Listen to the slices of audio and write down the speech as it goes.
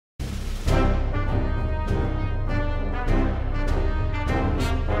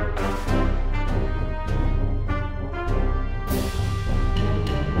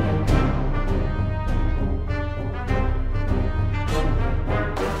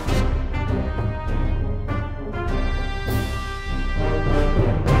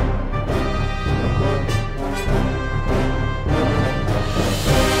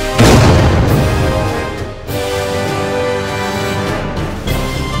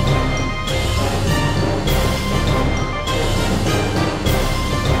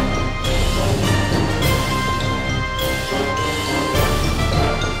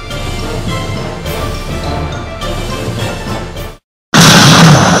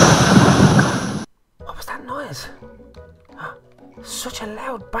was. Such a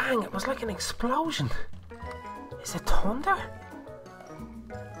loud bang, it was like an explosion. Is it thunder?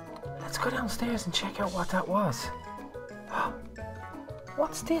 Let's go downstairs and check out what that was.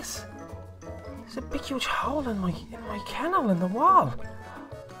 What's this? There's a big huge hole in my kennel in the wall.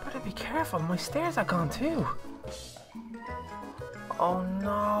 Better be careful, my stairs are gone too. Oh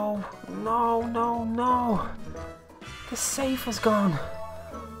no, no, no, no. The safe is gone.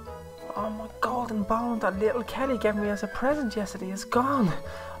 Oh, my golden bone that little Kelly gave me as a present yesterday is gone.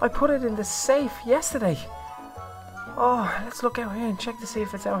 I put it in the safe yesterday. Oh, let's look out here and check to see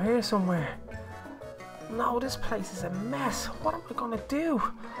if it's out here somewhere. No, this place is a mess. What am I gonna do?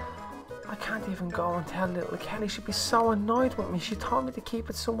 I can't even go and tell little Kelly. She'd be so annoyed with me. She told me to keep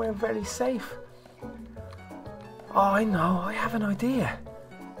it somewhere very safe. Oh, I know. I have an idea.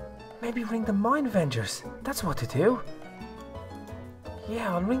 Maybe ring the Mine Vengers. That's what to do.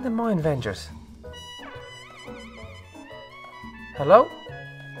 Yeah, I'll ring the Mine Vengers. Hello?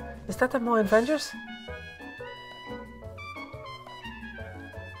 Is that the Mine Vengers?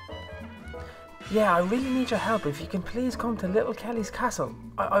 Yeah, I really need your help. If you can please come to Little Kelly's castle.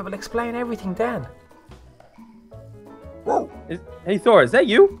 I will explain everything then. Whoa! Hey Thor, is that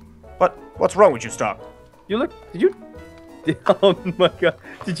you? What's wrong with you, Stark? You look... Did you... Oh my god.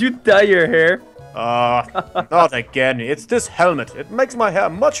 Did you dye your hair? Not again. It's this helmet. It makes my hair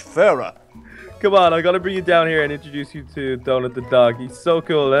much fairer. Come on, I gotta bring you down here and introduce you to Donut the dog. He's so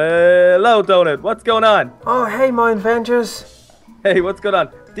cool. Hello, Donut. What's going on? Oh, hey, Mine Vengers. Hey, what's going on?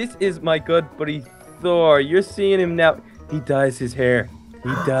 This is my good buddy Thor. You're seeing him now. He dyes his hair. He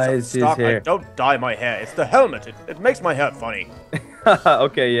dyes his Stark, hair. I don't dye my hair. It's the helmet. It makes my hair funny.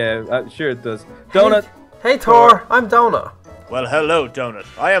 Okay, yeah, sure it does. Donut. Hey, Thor. I'm Donut. Well, hello, Donut.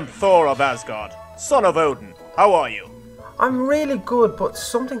 I am Thor of Asgard, son of Odin. How are you? I'm really good, but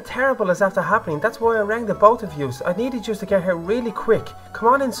something terrible is after happening. That's why I rang the both of you. I needed you to get here really quick. Come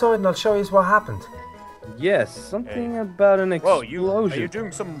on inside and I'll show you what happened. Yes, something about an explosion. Whoa, are you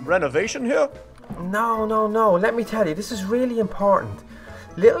doing some renovation here? No, no, no. Let me tell you, this is really important.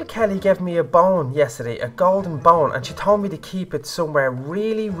 Little Kelly gave me a bone yesterday, a golden bone, and she told me to keep it somewhere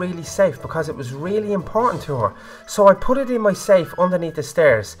really, really safe because it was really important to her. So I put it in my safe underneath the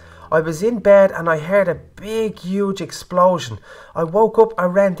stairs. I was in bed and I heard a big, huge explosion. I woke up, I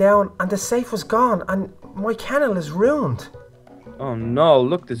ran down, and the safe was gone, and my kennel is ruined. Oh no,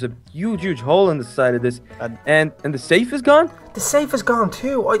 look, there's a huge hole in the side of this. And the safe is gone? The safe is gone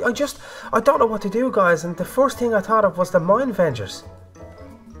too. I don't know what to do, guys, and the first thing I thought of was the Mine Vengers.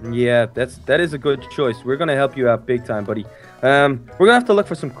 Yeah, that is a good choice. We're gonna help you out big time, buddy. We're gonna have to look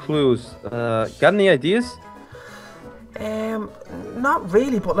for some clues. Got any ideas? Not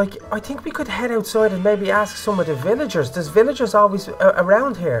really, but like, I think we could head outside and maybe ask some of the villagers. There's villagers always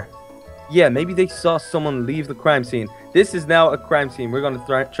around here. Yeah, maybe they saw someone leave the crime scene. This is now a crime scene. We're gonna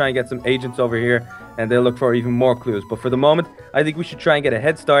try and get some agents over here, and they'll look for even more clues. But for the moment, I think we should try and get a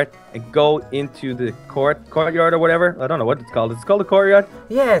head start and go into the courtyard or whatever. I don't know what it's called. It's called the courtyard?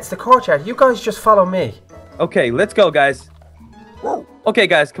 Yeah, it's the courtyard. You guys just follow me. Okay, let's go, guys. Okay,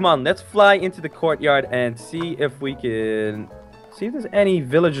 guys, come on. Let's fly into the courtyard and see if we can... see if there's any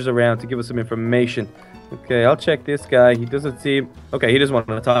villagers around to give us some information. Okay, I'll check this guy. He doesn't seem... okay, he doesn't want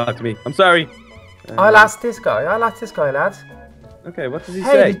to talk to me. I'm sorry. I'll ask this guy, lads. Okay, what does he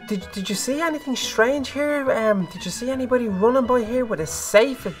say? Hey, did you see anything strange here? Did you see anybody running by here with a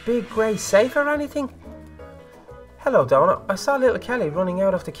safe, a big grey safe or anything? Hello, Donut. I saw little Kelly running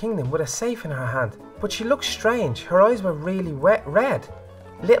out of the kingdom with a safe in her hand. But she looked strange. Her eyes were really red.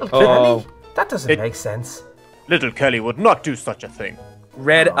 Little Kelly? That doesn't make sense. Little Kelly would not do such a thing.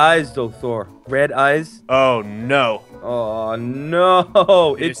 Red eyes, though, Thor. Red eyes? Oh, no. Oh,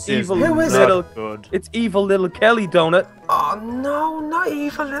 no. It's evil little... good. It's evil little Kelly, Donut. Oh, no, not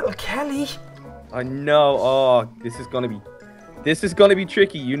evil little Kelly. I know. Oh, this is gonna be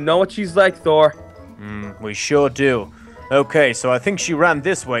tricky. You know what she's like, Thor. We sure do. Okay, so I think she ran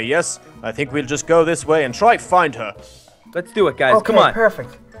this way, yes? I think we'll just go this way and try find her. Let's do it, guys. Okay, come on.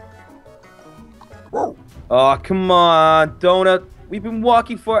 Perfect. Oh, come on, Donut. We've been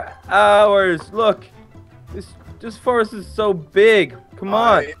walking for hours. Look, this forest is so big. Come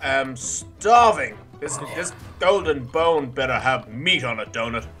on. I am starving. This golden bone better have meat on it,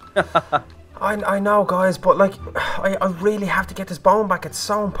 Donut. I know, guys, but like, I really have to get this bone back. It's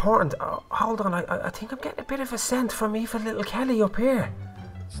so important. Hold on, I think I'm getting a bit of a scent from me for little Kelly up here.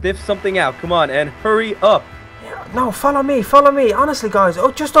 Sniff something out. Come on, and hurry up. Yeah, no, follow me. Honestly, guys,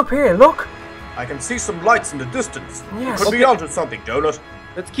 just up here, look. I can see some lights in the distance. Yes. You could be onto something, Donut.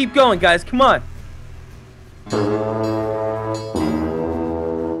 Let's keep going, guys. Come on.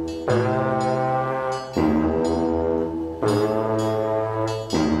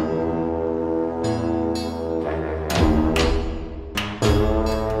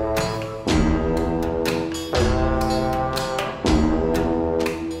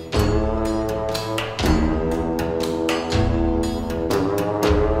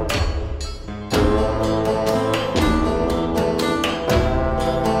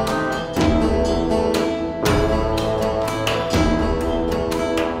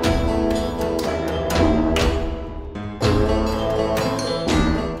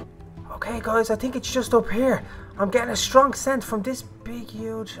 guys. I think it's just up here. I'm getting a strong scent from this big,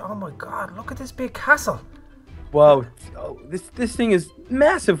 huge... Oh my god, look at this big castle. Whoa, oh, this thing is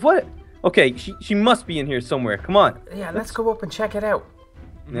massive. What? Okay, she must be in here somewhere. Come on. Yeah, let's go up and check it out.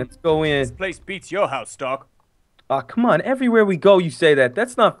 Let's go in. This place beats your house, Doc. Ah, come on. Everywhere we go, you say that.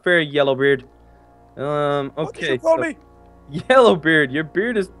 That's not fair, Yellowbeard. What did Okay. you call me? Yellowbeard, your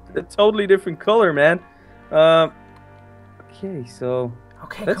beard is a totally different color, man. Okay, so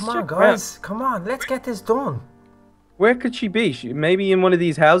Okay, let's come on, check guys. Come on, let's get this done. where could she be? Maybe in one of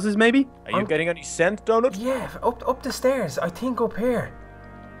these houses, maybe? Are you getting any scent, Donut? Yeah, up the stairs. I think up here.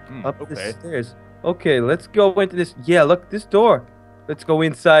 Up the Okay. stairs. Okay, let's go into this. Yeah, look, this door. Let's go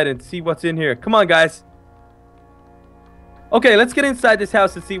inside and see what's in here. Come on, guys. Okay, let's get inside this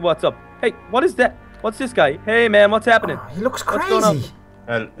house and see what's up. Hey, what is that? What's this guy? Hey, man, what's happening? Oh, he looks What's going on?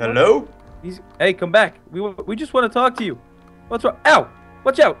 crazy. Hello? Hey, come back. We just want to talk to you. What's wrong? Ow!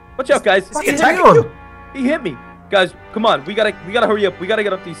 Watch out! Watch out, guys! What's he he attacking doing? you? He hit me. Guys, come on. We gotta hurry up. We gotta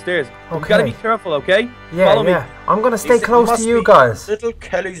get up these stairs. We gotta Okay. be careful, okay? Yeah, Follow yeah. me. I'm gonna stay These close must to you be guys. Little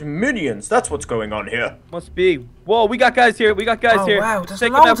Kelly's minions. That's what's going on here. Must be. Whoa, we got guys here. We got guys Oh here. wow, there's Take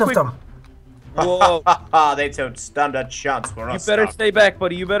 'em out loads of quick. them. Whoa. They don't stand a chance for You us. better Doc. stay back,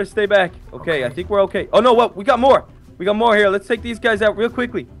 buddy. You better stay back. Okay, I think we're okay. Oh no, what? We got more. We got more here. Let's take these guys out real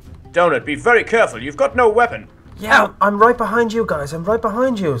quickly. Donut, be very careful. You've got no weapon. Yeah, Ow. I'm right behind you guys. I'm right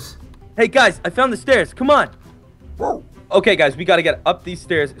behind you. Hey guys, I found the stairs. Come on. Whoa. Okay, guys, we gotta get up these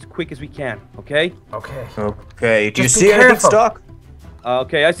stairs as quick as we can. Okay. Okay. Okay, do you Just be see anything, careful. Doc?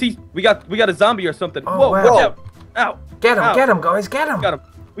 Okay, I see. We got a zombie or something. Oh, Whoa! wow. Watch out! Ow! Get him, Ow. get him, guys, get him. Got him.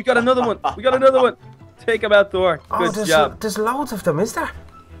 We got another one. We got another one. Take him out, Thor. Oh, Good there's, job. there's loads of them, is there?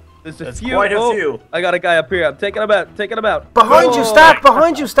 There's a There's few. quite a Oh, few. I got a guy up here. I'm taking him out. Taking him out. Behind you, Whoa. Stark,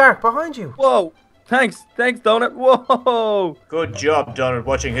 behind you, Stark, behind you. Whoa! Thanks, Donut. Whoa! Good job, Donut,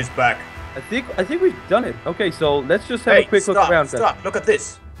 watching his back. I think we've done it. Okay, so let's just have Hey, a quick stop, look around. guys. stop. Look at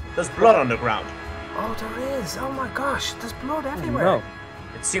this. There's blood on the ground. Oh, there is. Oh my gosh, there's blood everywhere. No.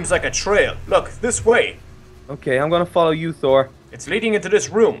 It seems like a trail. Look, this way. Okay, I'm gonna follow you, Thor. It's leading into this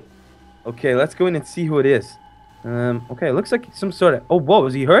room. Okay, let's go in and see who it is. Okay, it looks like some sort of. Oh, whoa,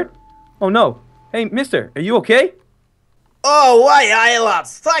 is he hurt? Oh no. Hey, Mister, are you okay? Oh, aye,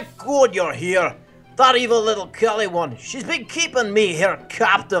 lads. Thank God you're here. That evil little Kelly one, she's been keeping me here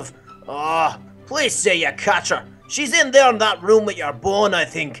captive. Oh, please say you catch her. She's in there in that room with your bone, I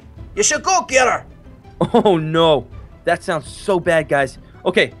think. You should go get her. Oh no, that sounds so bad, guys.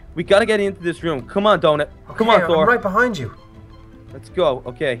 Okay, we gotta get into this room. Come on, Donut. Come Okay, on, Thor. I'm right behind you. Let's go.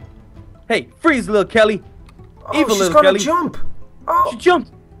 Okay. Hey, freeze, little Kelly. Oh, Evil she's little gonna Kelly. jump. Oh, She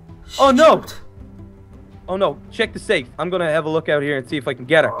jumped. she Oh no. jumped. Oh no. Check the safe. I'm gonna have a look out here and see if I can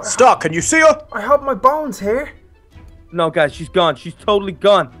get her. Stock, can you see her? I hope my bone's here. No, guys, she's gone. She's totally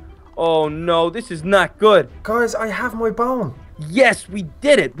gone. Oh no, this is not good. Guys, I have my bone. Yes, we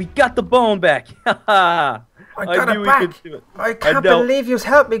did it. We got the bone back. I got knew it we back. could do it. I can't know. believe you've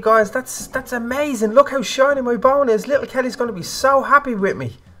helped me, guys. That's amazing. Look how shiny my bone is. Little Kelly's gonna be so happy with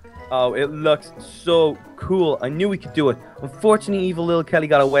me. Oh, it looks so cool. I knew we could do it. Unfortunately, evil little Kelly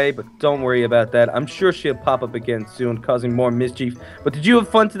got away, but don't worry about that. I'm sure she'll pop up again soon, causing more mischief. But did you have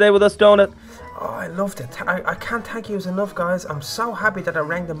fun today with us, Donut? Oh, I loved it. I can't thank you enough, guys. I'm so happy that I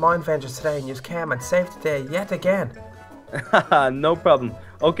rang the Mind Vengers today and you came and saved the day yet again. Haha, no problem.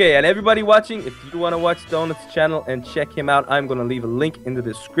 Okay, and everybody watching, if you want to watch Donut's channel and check him out, I'm going to leave a link in the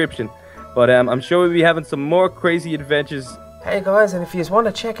description. But I'm sure we'll be having some more crazy adventures. Hey guys, and if you want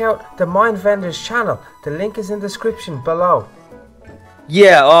to check out the Mind Vendors channel, the link is in the description below.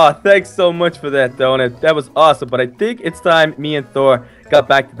 Yeah, oh, thanks so much for that, Donut. That was awesome. But I think it's time me and Thor got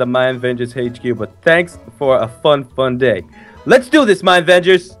back to the Mind Vengers HQ. But thanks for a fun day. Let's do this, Mind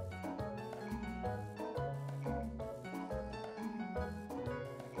Vengers.